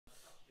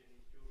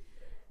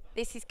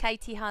This is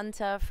Katie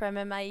Hunter from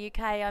MMA UK.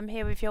 I'm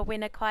here with your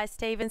winner, Kai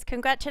Stevens.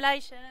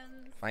 Congratulations.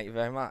 Thank you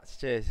very much.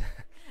 Cheers.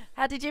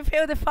 How did you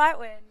feel the fight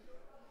went?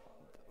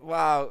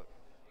 Well,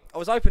 I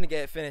was hoping to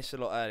get it finished a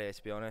lot earlier,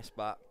 to be honest,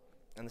 but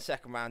in the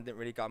second round didn't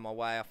really go my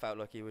way. I felt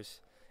like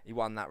he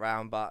won that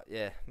round, but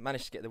yeah,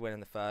 managed to get the win in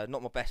the third.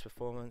 Not my best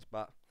performance,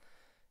 but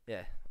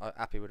yeah, I'm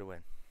happy with the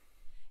win.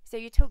 So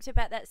you talked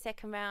about that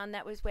second round.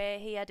 That was where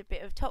he had a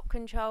bit of top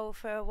control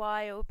for a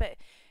while, but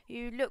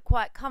you looked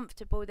quite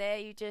comfortable there.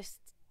 You just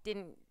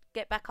didn't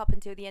get back up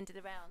until the end of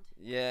the round.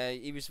 Yeah,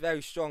 he was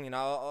very strong. You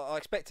know, I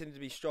expected him to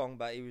be strong,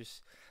 but he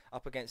was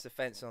up against the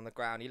fence on the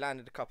ground. He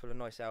landed a couple of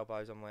nice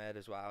elbows on my head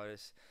as well.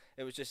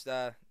 It was just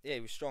yeah, he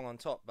was strong on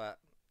top, but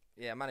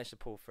yeah, I managed to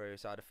pull through.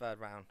 So the third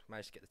round,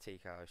 managed to get the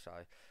TKO. So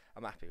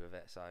I'm happy with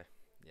it. So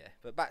yeah,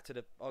 but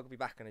I'll be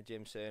back in the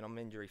gym soon. I'm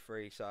injury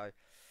free, so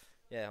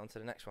yeah, on to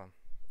the next one.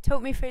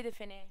 Talk me through the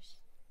finish.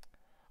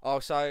 Oh,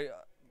 so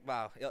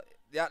wow,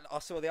 yeah, I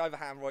saw the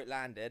overhand right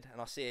landed,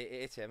 and I see it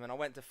hit him, and I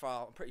went to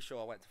throw. I'm pretty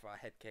sure I went to throw a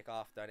head kick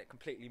after, and it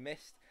completely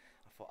missed.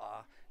 I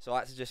thought, so I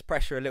had to just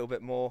pressure a little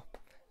bit more,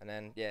 and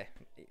then yeah,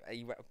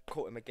 he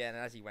caught him again,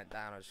 and as he went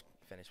down, I just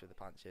finished with the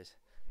punches.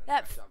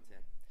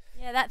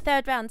 That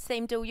third round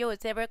seemed all yours.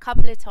 There were a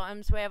couple of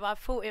times where I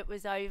thought it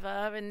was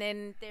over, and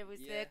then there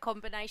was the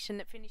combination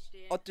that finished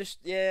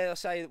it. I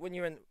say when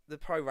you're in the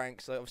pro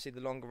ranks, like obviously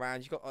the longer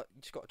rounds, you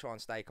just got to try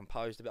and stay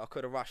composed a bit. I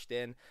could have rushed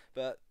in,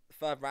 but the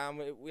third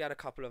round we had a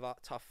couple of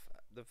tough.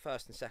 The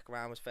first and second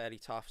round was fairly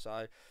tough,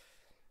 so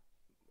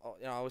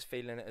I was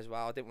feeling it as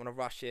well. I didn't want to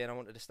rush in. I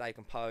wanted to stay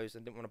composed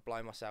and didn't want to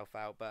blow myself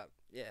out. But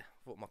yeah,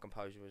 I thought my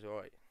composure was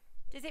alright.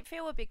 Does it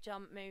feel a big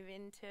jump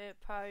moving to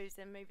pros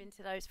and moving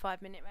to those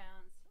 5-minute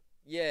rounds?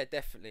 Yeah,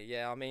 definitely.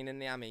 Yeah, I mean, in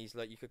the Amis,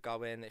 like you could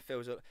go in. It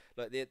feels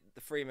like the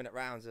 3-minute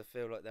rounds, I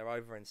feel like they're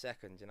over in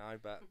seconds, you know.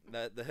 But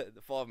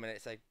the 5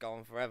 minutes, they go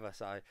on forever.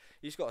 So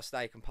you just got to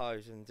stay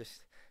composed and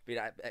just be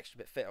that extra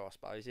bit fitter, I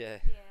suppose. Yeah.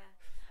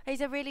 Yeah.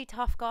 He's a really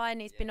tough guy,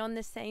 and he's been on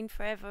the scene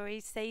forever.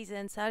 He's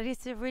seasoned, so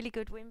it's a really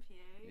good win for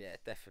you. Yeah,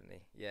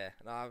 definitely. Yeah,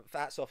 and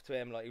hats off to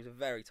him. Like he was a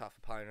very tough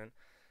opponent,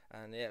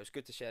 and yeah, it was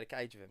good to share the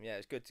cage with him. Yeah,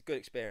 it was good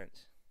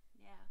experience.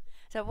 Yeah.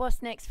 So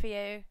what's next for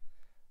you?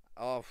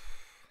 Oh.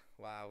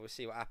 Wow, we'll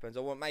see what happens. I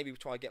want maybe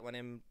try to get one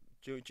in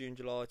June,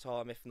 July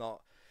time. If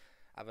not,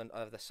 have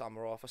the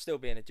summer off. I'll still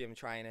be in the gym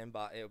training,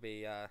 but it'll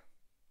be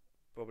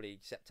probably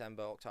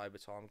September, October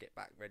time. Get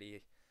back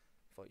ready,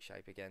 fight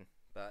shape again.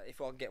 But if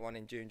I can get one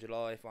in June,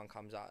 July, if one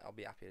comes out, I'll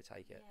be happy to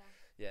take it.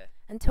 Yeah.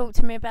 And talk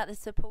to me about the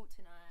support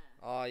tonight.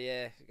 Oh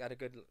yeah, got a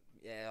good.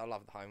 Yeah, I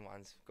love the home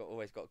ones.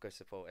 Always got good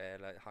support here,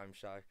 like home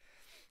show.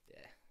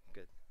 Yeah,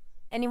 good.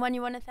 Anyone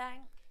you want to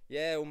thank?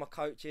 Yeah, all my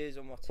coaches,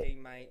 all my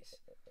teammates.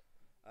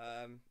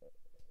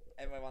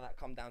 Everyone that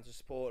come down to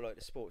support, like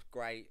the sport's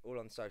great, all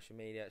on social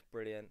media, it's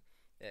brilliant.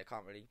 Yeah,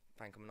 can't really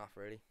thank them enough,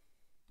 really.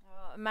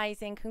 Oh,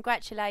 amazing,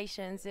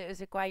 congratulations, it was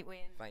a great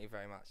win. Thank you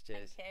very much,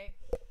 cheers. Thank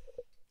you.